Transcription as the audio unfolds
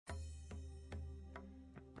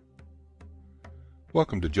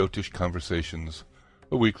Welcome to Jyotish Conversations,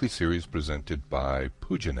 a weekly series presented by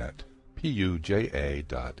Pujanet,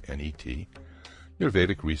 Puja.net, your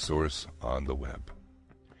Vedic resource on the web.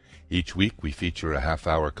 Each week we feature a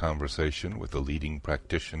half-hour conversation with a leading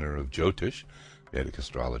practitioner of Jyotish, Vedic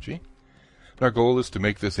astrology. And our goal is to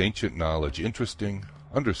make this ancient knowledge interesting,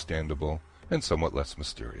 understandable, and somewhat less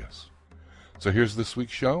mysterious. So here's this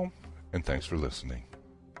week's show, and thanks for listening.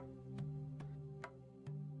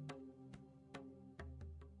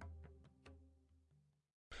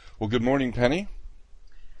 Well, good morning, Penny.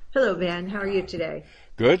 Hello, Van. How are you today?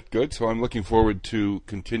 Good. So I'm looking forward to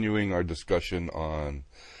continuing our discussion on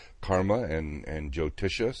karma and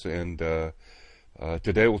Jyotishas, and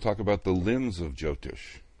today we'll talk about the limbs of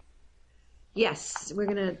Jyotish. Yes, we're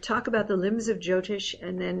going to talk about the limbs of Jyotish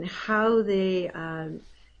and then how they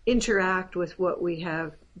interact with what we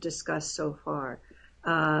have discussed so far,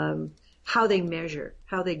 how they measure,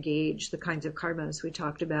 how they gauge the kinds of karmas we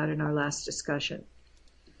talked about in our last discussion.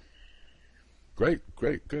 Great,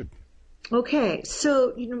 good. Okay,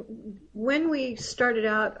 so when we started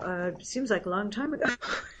out, seems like a long time ago,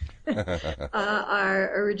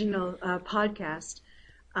 our original podcast,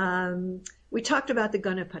 we talked about the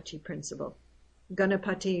Ganapati principle.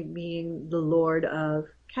 Ganapati being the lord of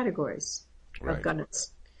categories, of ganas.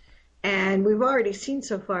 And we've already seen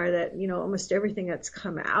so far that, almost everything that's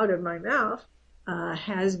come out of my mouth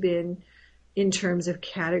has been in terms of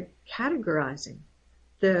categorizing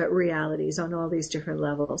the realities on all these different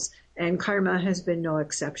levels. And karma has been no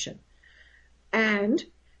exception. And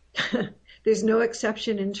there's no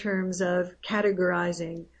exception in terms of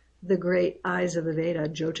categorizing the great eyes of the Veda,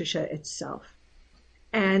 Jyotisha itself.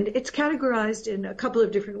 And it's categorized in a couple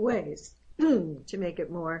of different ways to make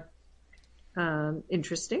it more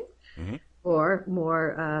interesting or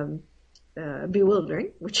more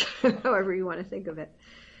bewildering, however you want to think of it.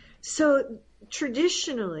 So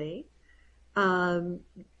traditionally,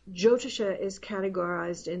 Jyotisha is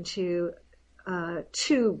categorized into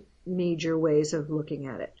two major ways of looking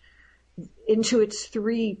at it. Into its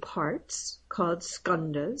three parts, called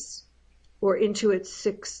skandhas, or into its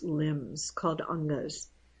 6 limbs, called angas.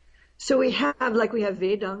 So we have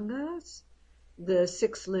Vedangas, the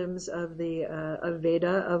 6 limbs of of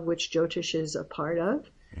Veda, of which Jyotish is a part of.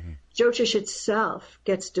 Jyotish itself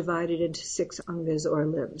gets divided into 6 angas or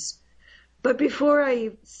limbs. But before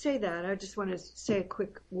I say that, I just want to say a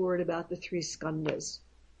quick word about the 3 skandhas,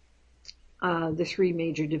 the 3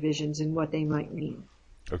 major divisions and what they might mean.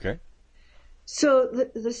 Okay. So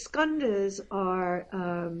the skandhas are,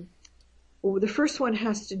 the first one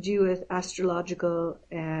has to do with astrological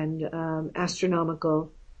and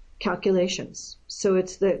astronomical calculations. So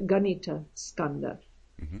it's the Ganita skandha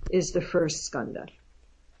is the first skandha.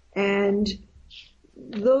 And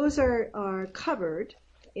those are covered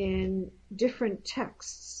in different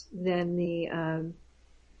texts than the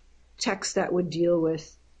text that would deal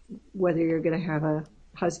with whether you're going to have a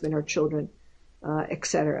husband or children,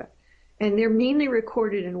 etc. And they're mainly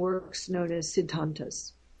recorded in works known as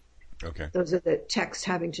siddhantas. Okay. Those are the texts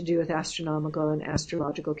having to do with astronomical and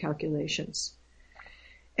astrological calculations.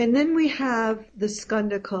 And then we have the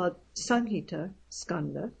skandha called Sanhita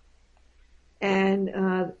skandha. And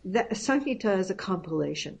that Sanhita is a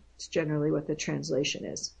compilation. It's generally what the translation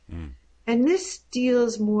is. And this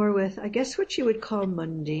deals more with, I guess, what you would call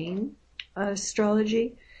mundane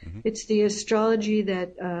astrology. It's the astrology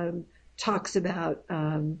that talks about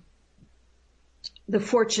the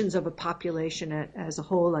fortunes of a population as a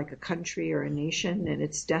whole, like a country or a nation, and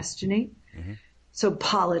its destiny. So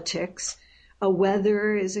politics,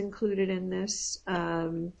 weather is included in this.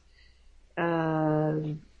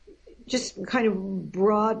 Just kind of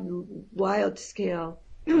broad, wild scale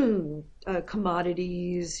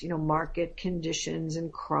commodities, market conditions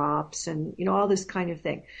and crops and, all this kind of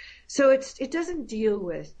thing. So it doesn't deal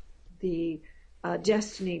with the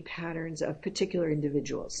destiny patterns of particular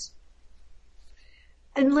individuals.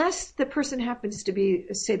 Unless the person happens to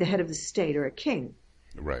be, say, the head of the state or a king.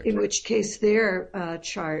 Right. In which case their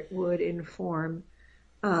chart would inform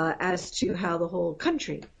as to how the whole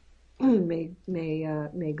country may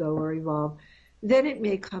go or evolve. Then it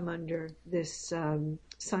may come under this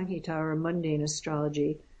Sanhita or mundane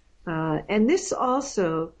astrology. And this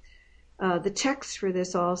also, the texts for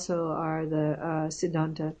this also are the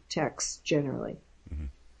Siddhanta texts generally.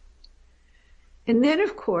 And then,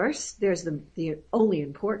 of course, there's the only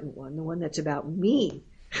important one, the one that's about me,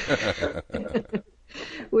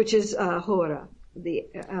 which is Hora,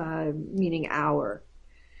 meaning hour.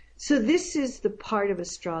 So this is the part of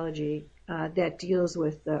astrology that deals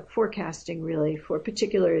with forecasting, really, for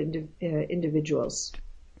particular individuals.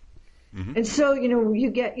 Mm-hmm. And so, you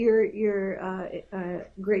get your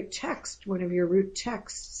great text, one of your root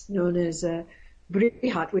texts, known as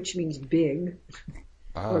Brihat, which means big,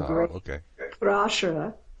 or great. Okay.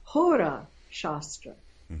 Prashara, Hora Shastra.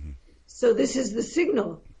 Mm-hmm. So this is the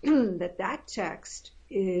signal that text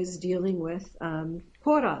is dealing with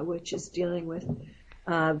Hora, which is dealing with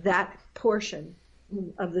that portion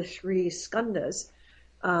of the three skandhas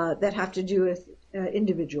that have to do with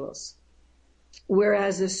individuals.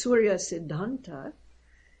 Whereas the Surya Siddhanta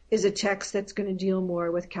is a text that's going to deal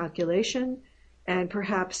more with calculation and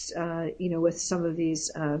perhaps, with some of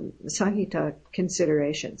these Samhita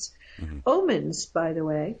considerations. Mm-hmm. Omens, by the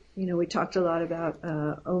way, we talked a lot about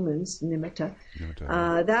omens, nimitta.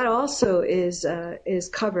 That also is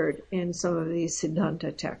covered in some of these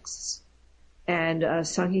Siddhanta texts. And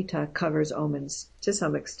Samhita covers omens to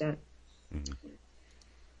some extent. Mm-hmm.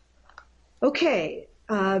 Okay,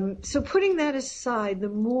 so putting that aside, the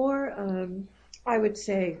more, I would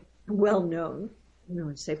say, well-known, I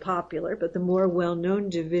would say popular, but the more well-known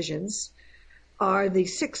divisions are the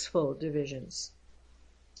sixfold divisions.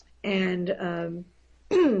 And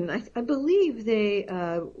I believe they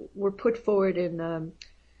were put forward in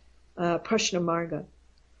Prashna Marga,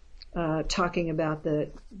 talking about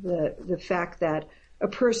the fact that a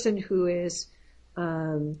person who is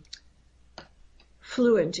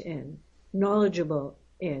fluent in, knowledgeable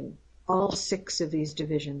in all six of these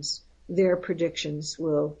divisions, their predictions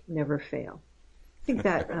will never fail.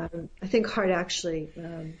 I think Hart actually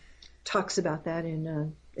talks about that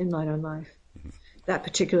in Light on Life, that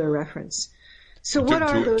particular reference. So what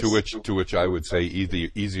are those? To which I would say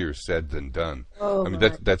easier said than done. Oh, I mean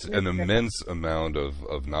that's an immense amount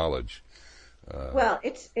of knowledge. Well,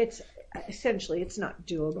 it's essentially it's not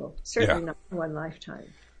doable. Certainly not in one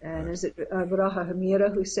lifetime. And is it Varaha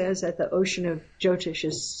Hamira who says that the ocean of Jyotish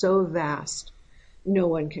is so vast, no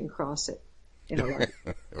one can cross it in a life,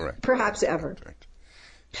 right. Perhaps ever.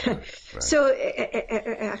 Right. So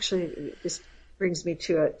actually, this brings me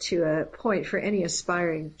to a point for any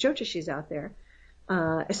aspiring Jyotishis out there,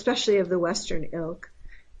 especially of the Western ilk.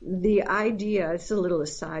 The idea, it's a little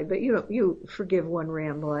aside, but you forgive one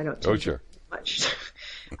ramble. I don't take sure. much.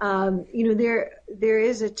 There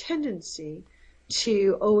is a tendency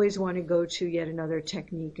to always want to go to yet another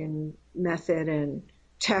technique and method and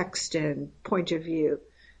text and point of view.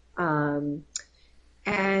 And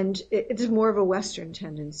it's more of a Western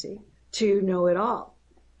tendency to know it all.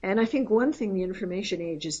 And I think one thing the information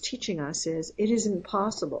age is teaching us is it isn't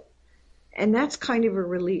possible. And that's kind of a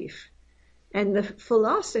relief. And the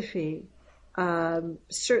philosophy,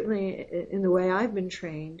 certainly in the way I've been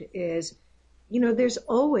trained, is, there's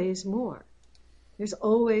always more. There's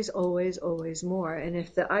always, always, always more. And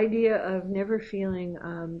if the idea of never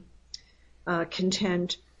feeling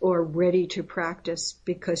content or ready to practice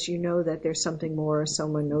because you know that there's something more or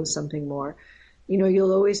someone knows something more,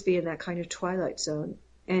 you'll always be in that kind of twilight zone.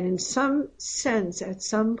 And in some sense, at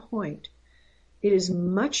some point, it is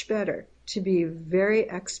much better to be very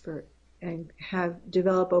expert and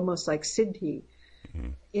develop almost like siddhi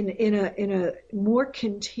in a more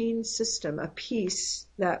contained system, a piece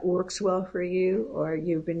that works well for you or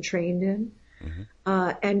you've been trained in,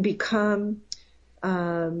 and become,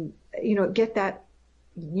 get that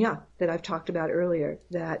that I've talked about earlier,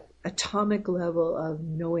 that atomic level of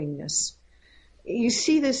knowingness. You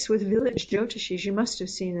see this with village Jyotishis. You must have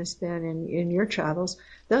seen this, Ben, in your travels.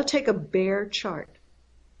 They'll take a bare chart,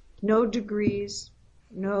 no degrees,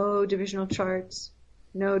 no divisional charts,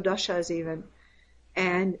 no dashas even,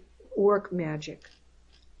 and work magic,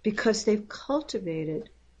 because they've cultivated,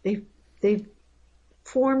 they've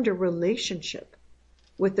formed a relationship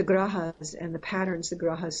with the grahas and the patterns the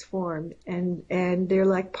grahas formed, and they're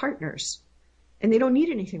like partners, and they don't need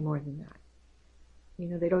anything more than that.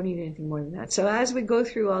 They don't need anything more than that. So as we go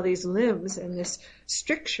through all these limbs and this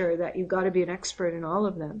stricture that you've got to be an expert in all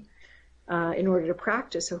of them in order to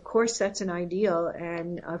practice, of course that's an ideal,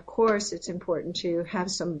 and of course it's important to have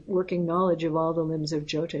some working knowledge of all the limbs of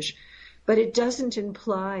Jyotish. But it doesn't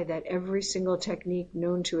imply that every single technique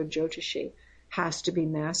known to a Jyotishi has to be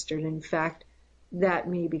mastered. In fact, that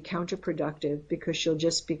may be counterproductive, because you'll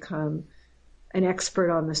just become an expert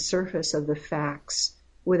on the surface of the facts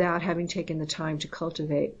without having taken the time to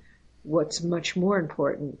cultivate what's much more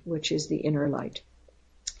important, which is the inner light.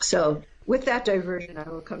 So with that diversion, I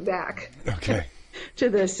will come back to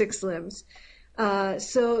the six limbs.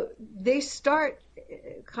 So they start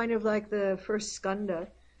kind of like the first skandha,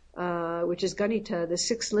 which is Ganita. The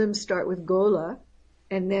six limbs start with Gola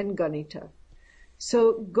and then Ganita.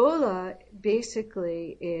 So Gola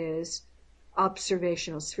basically is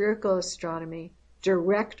observational spherical astronomy,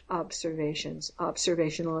 direct observations,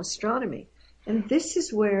 observational astronomy. And this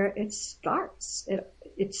is where it starts.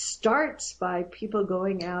 It starts by people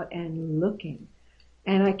going out and looking.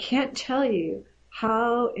 And I can't tell you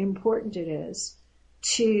how important it is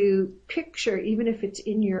to picture, even if it's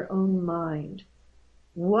in your own mind,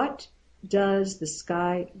 what does the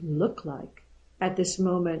sky look like at this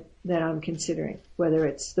moment that I'm considering, whether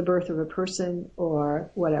it's the birth of a person or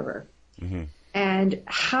whatever. Mm-hmm. And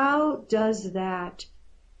how does that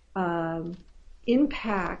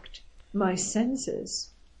impact my senses?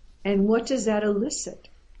 And what does that elicit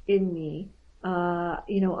in me,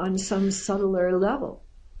 on some subtler level?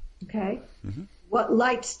 Okay? Mm-hmm. What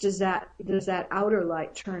lights does that outer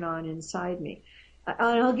light turn on inside me?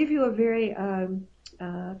 And I'll give you a very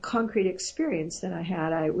concrete experience that I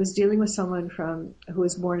had. I was dealing with someone who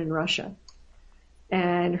was born in Russia,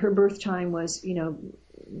 and her birth time was,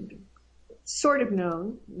 sort of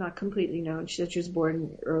known, not completely known. She said she was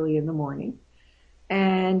born early in the morning,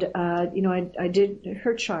 and I did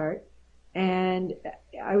her chart, and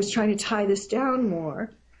I was trying to tie this down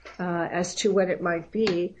more as to what it might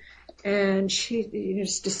be. And she,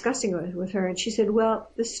 just discussing it with her, and she said, well,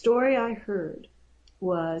 the story I heard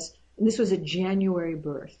was, and this was a January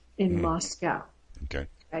birth in Moscow. Okay.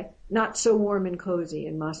 Not so warm and cozy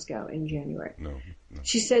in Moscow in January. No.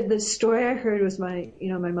 She said, the story I heard was my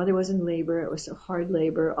mother was in labor. It was a hard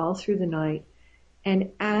labor all through the night.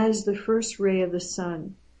 And as the first ray of the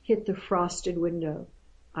sun hit the frosted window,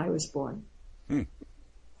 I was born.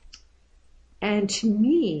 And to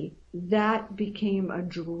me, that became a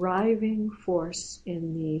driving force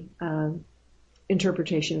in the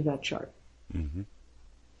interpretation of that chart. Mm-hmm.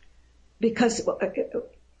 Because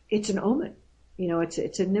it's an omen.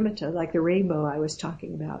 It's a nimitta, like the rainbow I was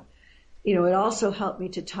talking about. It also helped me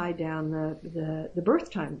to tie down the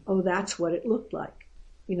birth time. Oh, that's what it looked like.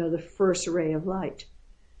 The first ray of light.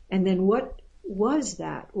 And then what was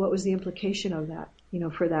that? What was the implication of that,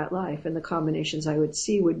 for that life? And the combinations I would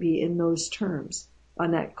see would be in those terms.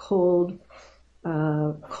 On that cold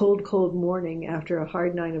morning after a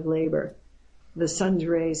hard night of labor, the sun's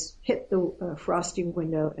rays hit the frosty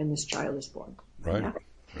window and this child is born. Right. Yeah.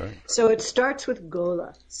 Right. So it starts with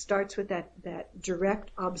Gola, starts with that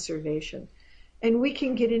direct observation. And we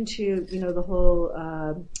can get into, the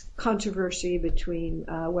whole controversy between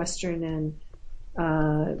Western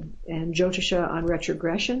and Jyotisha on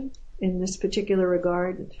retrogression in this particular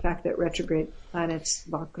regard. The fact that retrograde planets,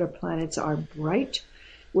 Vakra planets, are bright.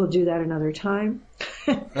 We'll do that another time.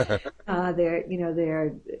 They're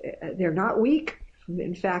not weak.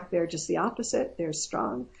 In fact, they're just the opposite. They're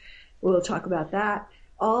strong. We'll talk about that.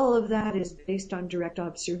 All of that is based on direct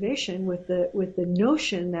observation with the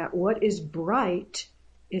notion that what is bright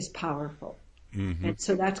is powerful. Mm-hmm. And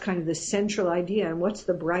so that's kind of the central idea. And what's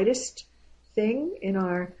the brightest thing in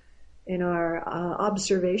our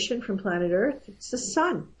observation from planet Earth? It's the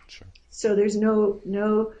sun. Sure. So there's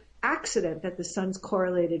no accident that the sun's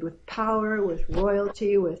correlated with power, with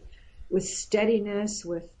royalty, with steadiness,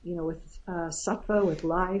 with sattva, with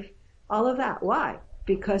life, all of that. Why?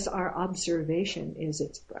 Because our observation is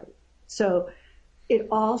its bright. So it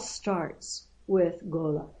all starts with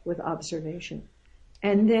Gola, with observation.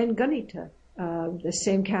 And then Ganita, the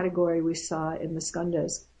same category we saw in the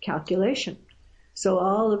skandhas, calculation. So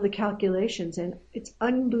all of the calculations, and it's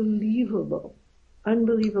unbelievable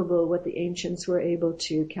what the ancients were able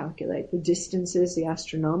to calculate. The distances, the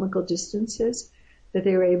astronomical distances that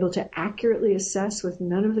they were able to accurately assess with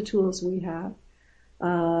none of the tools we have.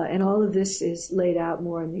 And all of this is laid out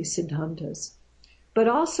more in these siddhantas. But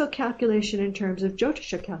also calculation in terms of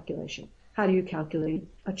Jyotisha calculation. How do you calculate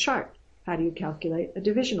a chart? How do you calculate a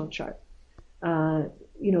divisional chart?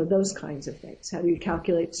 Those kinds of things. How do you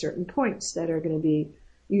calculate certain points that are going to be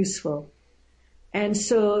useful? And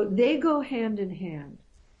so they go hand in hand.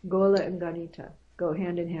 Gola and Ganita go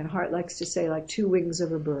hand in hand. Hart likes to say like two wings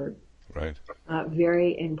of a bird. Right.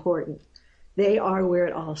 Very important. They are where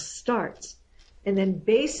it all starts. And then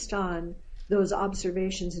based on those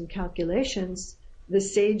observations and calculations, the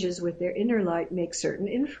sages with their inner light make certain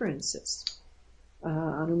inferences.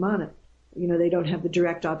 Anumana. They don't have the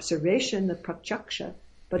direct observation, the pratyaksha,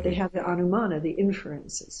 but they have the anumana, the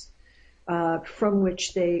inferences, from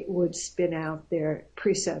which they would spin out their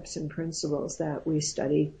precepts and principles that we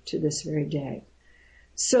study to this very day.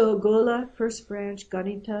 So Gola, first branch,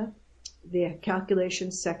 Ganita, the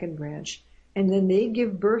calculation, second branch. And then they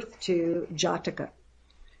give birth to Jataka,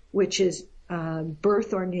 which is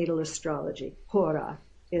birth or natal astrology, Hora,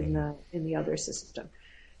 in the other system.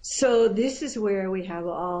 So this is where we have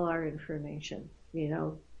all our information,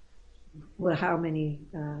 how many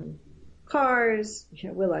cars,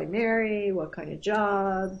 will I marry, what kind of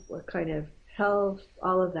job, what kind of health,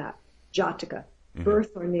 all of that. Jataka,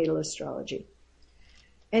 birth or natal astrology.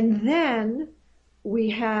 And then we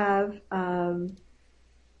have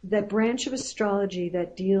that branch of astrology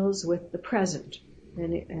that deals with the present.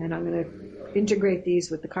 And I'm going to integrate these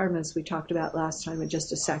with the karmas we talked about last time in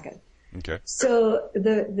just a second. Okay. So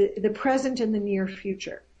the present and the near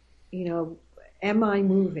future. Am I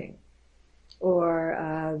moving?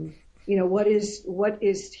 Or, what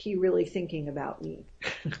is he really thinking about me?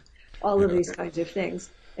 All of these kinds of things.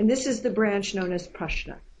 And this is the branch known as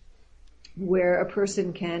prashna, where a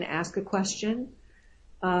person can ask a question,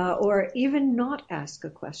 or even not ask a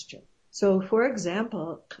question. So, for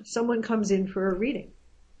example, someone comes in for a reading,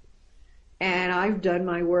 and I've done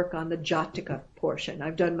my work on the Jataka portion.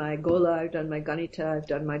 I've done my Gola, I've done my Ganita, I've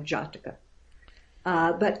done my Jataka.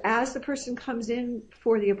 But as the person comes in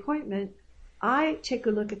for the appointment, I take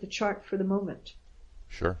a look at the chart for the moment.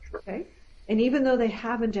 Sure. Okay? And even though they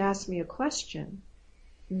haven't asked me a question,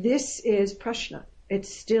 this is prashna. It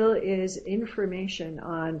still is information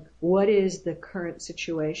on what is the current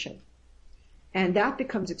situation. And that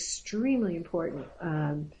becomes extremely important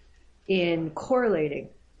in correlating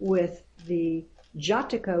with the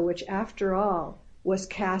Jataka, which after all was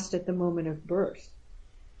cast at the moment of birth.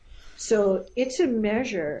 So it's a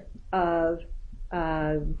measure of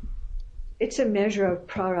prarabdha.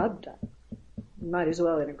 Might as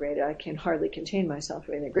well integrate it. I can hardly contain myself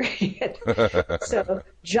from integrating it. So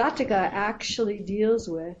Jataka actually deals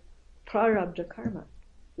with prarabdha karma.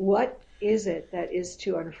 What is it that is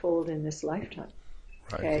to unfold in this lifetime?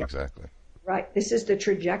 Right, okay? Exactly. Right, this is the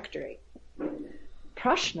trajectory.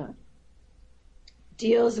 Prashna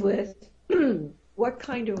deals with what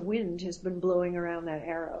kind of wind has been blowing around that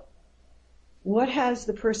arrow. What has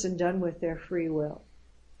the person done with their free will?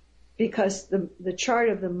 Because the chart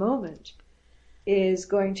of the moment is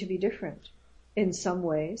going to be different in some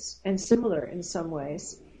ways and similar in some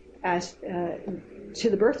ways as to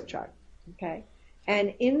the birth chart. Okay,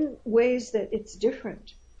 and in ways that it's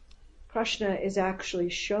different, Prashna is actually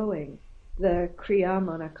showing the kriya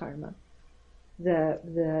mana karma,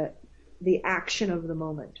 the action of the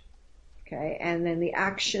moment. Okay, and then the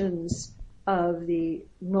actions of the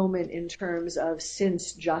moment in terms of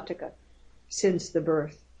since Jataka, since the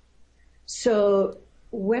birth. So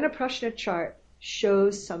when a Prashna chart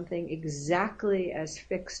shows something exactly as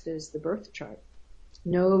fixed as the birth chart,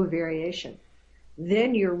 no variation,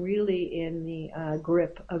 then you're really in the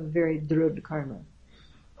grip of very drud karma.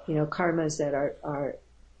 Karmas that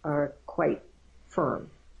are quite firm.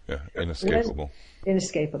 Yeah, inescapable.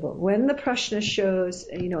 Inescapable. When the prashna shows,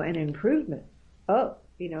 an improvement,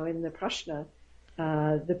 in the prashna,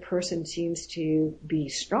 the person seems to be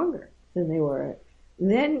stronger than they were. And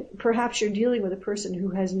then perhaps you're dealing with a person who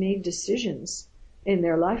has made decisions in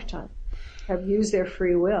their lifetime, have used their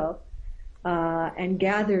free will, and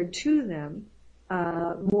gathered to them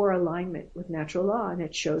more alignment with natural law, and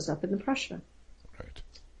it shows up in the prashna. Right.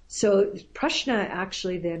 So prashna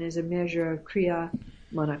actually then is a measure of kriya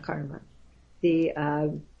mana karma, the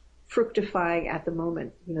fructifying at the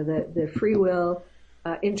moment, the free will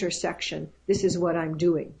intersection. This is what I'm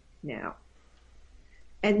doing now.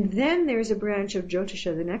 And then there's a branch of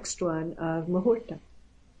Jyotisha, the next one, of Muhurta,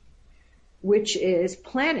 which is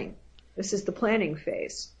planning. This is the planning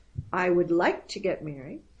phase. I would like to get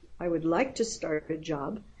married. I would like to start a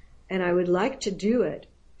job. And I would like to do it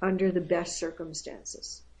under the best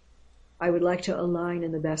circumstances. I would like to align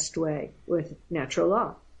in the best way with natural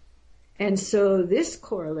law. And so this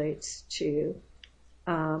correlates to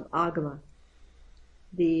agama,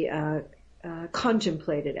 the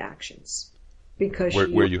contemplated actions. Because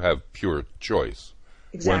where you have pure choice.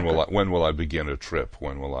 Exactly. When will I begin a trip?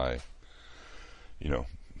 When will I,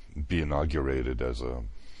 be inaugurated as a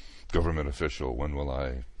government official? When will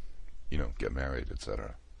I, get married,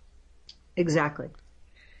 etc.? Exactly.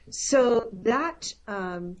 So that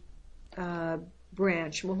branch,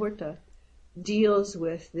 Muhurta, deals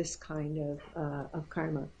with this kind of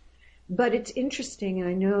karma. But it's interesting, and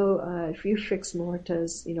I know if you fix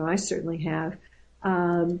Muhurtas, I certainly have.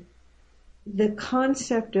 The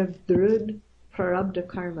concept of drud prarabdha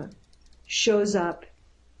karma shows up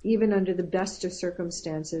even under the best of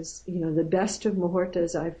circumstances. The best of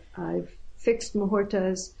muhurtas, I've fixed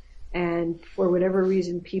muhurtas, and for whatever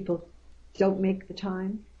reason people don't make the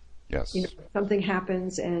time. Yes. Something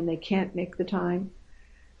happens and they can't make the time.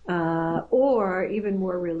 Or even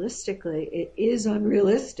more realistically, it is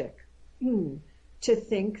unrealistic to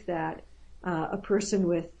think that a person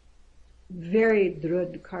with very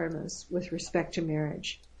drud karmas with respect to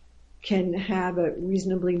marriage can have a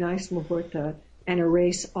reasonably nice muhurta and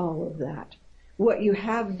erase all of that. What you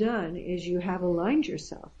have done is you have aligned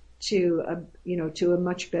yourself to a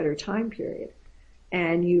much better time period,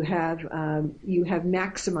 and you have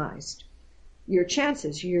maximized your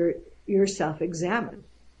chances. You're self-examined,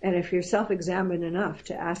 and if you're self-examined enough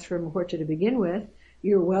to ask for muhurta to begin with,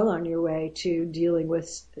 you're well on your way to dealing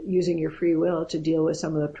with using your free will to deal with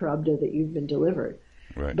some of the prarabdha that you've been delivered.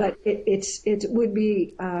 Right. But it would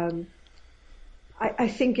be, I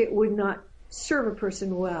think it would not serve a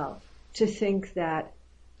person well to think that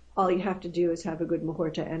all you have to do is have a good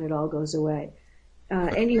muhurta and it all goes away.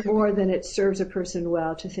 Any more than it serves a person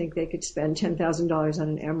well to think they could spend $10,000 on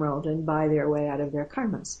an emerald and buy their way out of their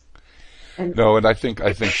karmas. And I think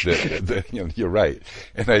that you're right,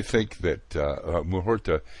 and I think that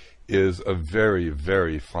muhurta is a very,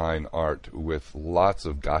 very fine art with lots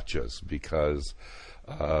of gotchas, because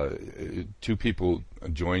two people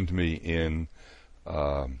joined me in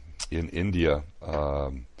India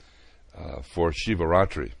for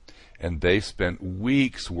Shivaratri, and they spent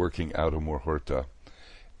weeks working out a muhurta,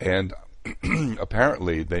 and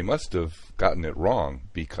apparently they must have gotten it wrong,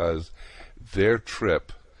 because their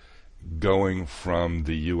trip going from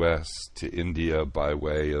the U.S. to India by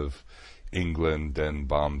way of England and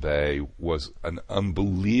Bombay was an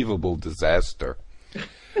unbelievable disaster.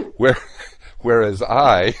 Whereas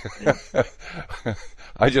I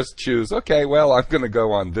just choose, okay, well, I'm going to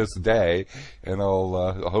go on this day, and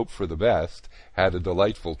I'll hope for the best. Had a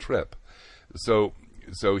delightful trip. So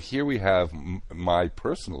here we have my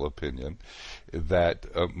personal opinion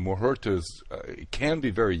that muhurtas can be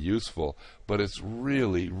very useful, but it's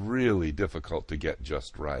really, really difficult to get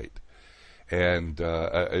just right. And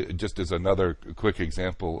just as another quick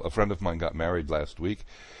example, a friend of mine got married last week,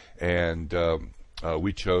 and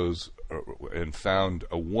we chose and found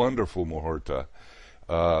a wonderful muhurta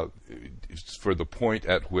for the point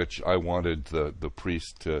at which I wanted the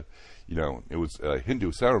priest to, it was a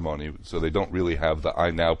Hindu ceremony, so they don't really have the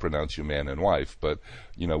 "I now pronounce you man and wife," but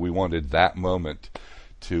we wanted that moment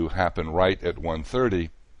to happen right at 1:30,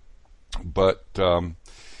 but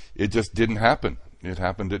it just didn't happen. It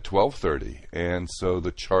happened at 12:30, and so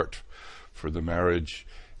the chart for the marriage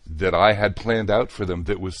that I had planned out for them,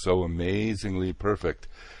 that was so amazingly perfect,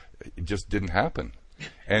 it just didn't happen.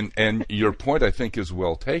 And your point, I think, is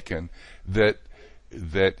well taken, that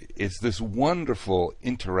it's this wonderful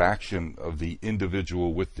interaction of the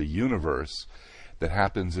individual with the universe that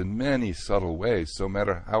happens in many subtle ways. So no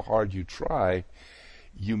matter how hard you try,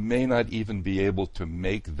 you may not even be able to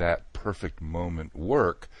make that perfect moment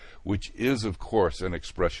work, which is, of course, an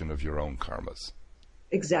expression of your own karmas.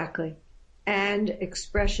 Exactly. And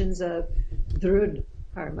expressions of dhrud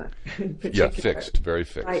karma. Yeah, fixed, very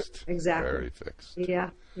fixed. Right, exactly. Very fixed. Yeah,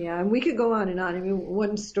 and we could go on and on. I mean,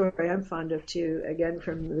 one story I'm fond of too, again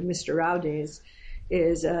from the Mr. Rao days,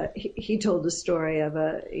 is he told the story of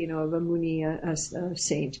a Muni, a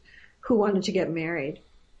saint, who wanted to get married,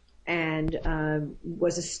 and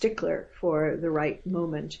was a stickler for the right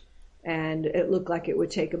moment, and it looked like it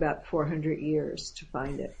would take about 400 years to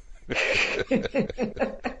find it.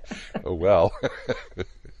 Oh, well.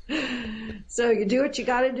 So you do what you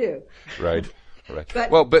got to do. Right.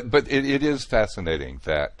 But it is fascinating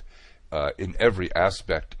that in every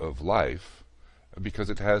aspect of life, because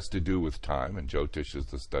it has to do with time, and Jyotish is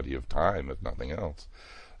the study of time, if nothing else,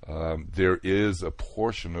 there is a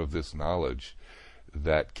portion of this knowledge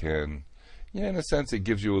that can, in a sense, it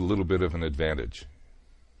gives you a little bit of an advantage.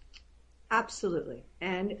 Absolutely.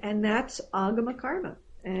 And that's agama karma.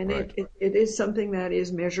 And right. it is something that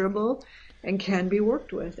is measurable and can be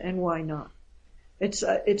worked with, and why not? It's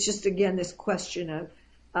just, again, this question of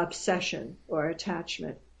obsession or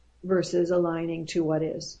attachment versus aligning to what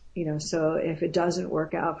is. So if it doesn't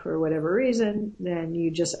work out for whatever reason, then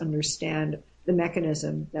you just understand the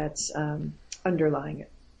mechanism that's underlying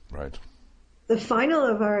it. Right. The final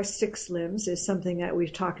of our 6 limbs is something that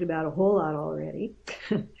we've talked about a whole lot already,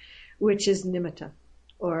 which is nimitta,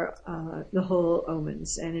 or the whole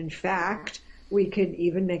omens. And in fact, we could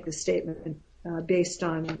even make the statement based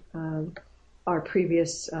on our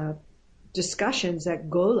previous discussions that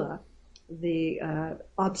Gola, the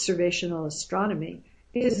observational astronomy,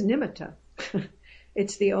 is nimitta.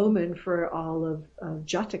 It's the omen for all of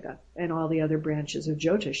Jataka and all the other branches of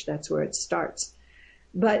Jyotish. That's where it starts.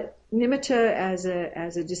 But nimitta as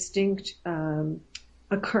a distinct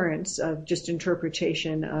occurrence of just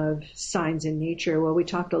interpretation of signs in nature. Well, we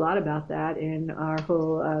talked a lot about that in our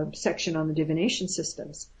whole section on the divination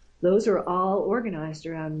systems. Those are all organized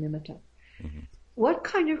around nimitta. Mm-hmm. What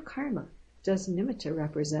kind of karma does nimitta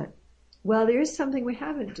represent? Well, there is something we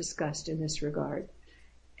haven't discussed in this regard.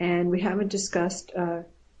 And we haven't discussed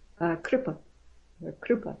kripa. or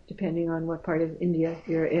Krupa, depending on what part of India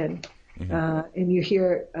you're in. And you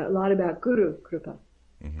hear a lot about Guru Krupa,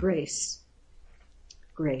 grace.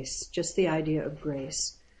 Grace, just the idea of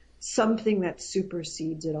grace. Something that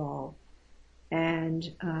supersedes it all.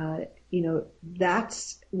 And,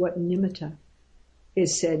 that's what nimitta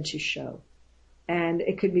is said to show. And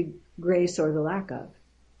it could be grace or the lack of.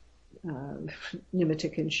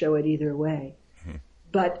 Nimitta can show it either way.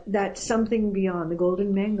 But that's something beyond the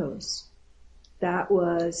golden mangoes. That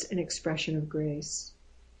was an expression of grace.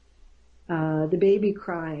 The baby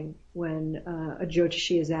crying when a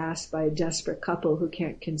Jyotishi is asked by a desperate couple who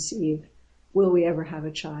can't conceive, will we ever have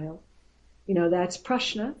a child? That's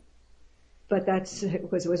prashna, but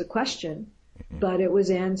it was a question, but it was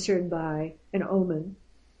answered by an omen,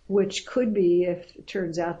 which could be, if it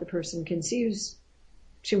turns out the person conceives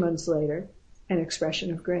 2 months later, an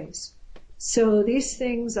expression of grace. So these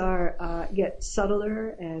things get subtler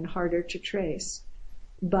and harder to trace,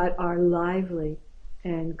 but are lively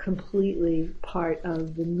and completely part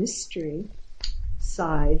of the mystery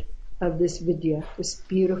side of this vidya, this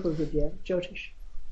beautiful vidya, Jyotish.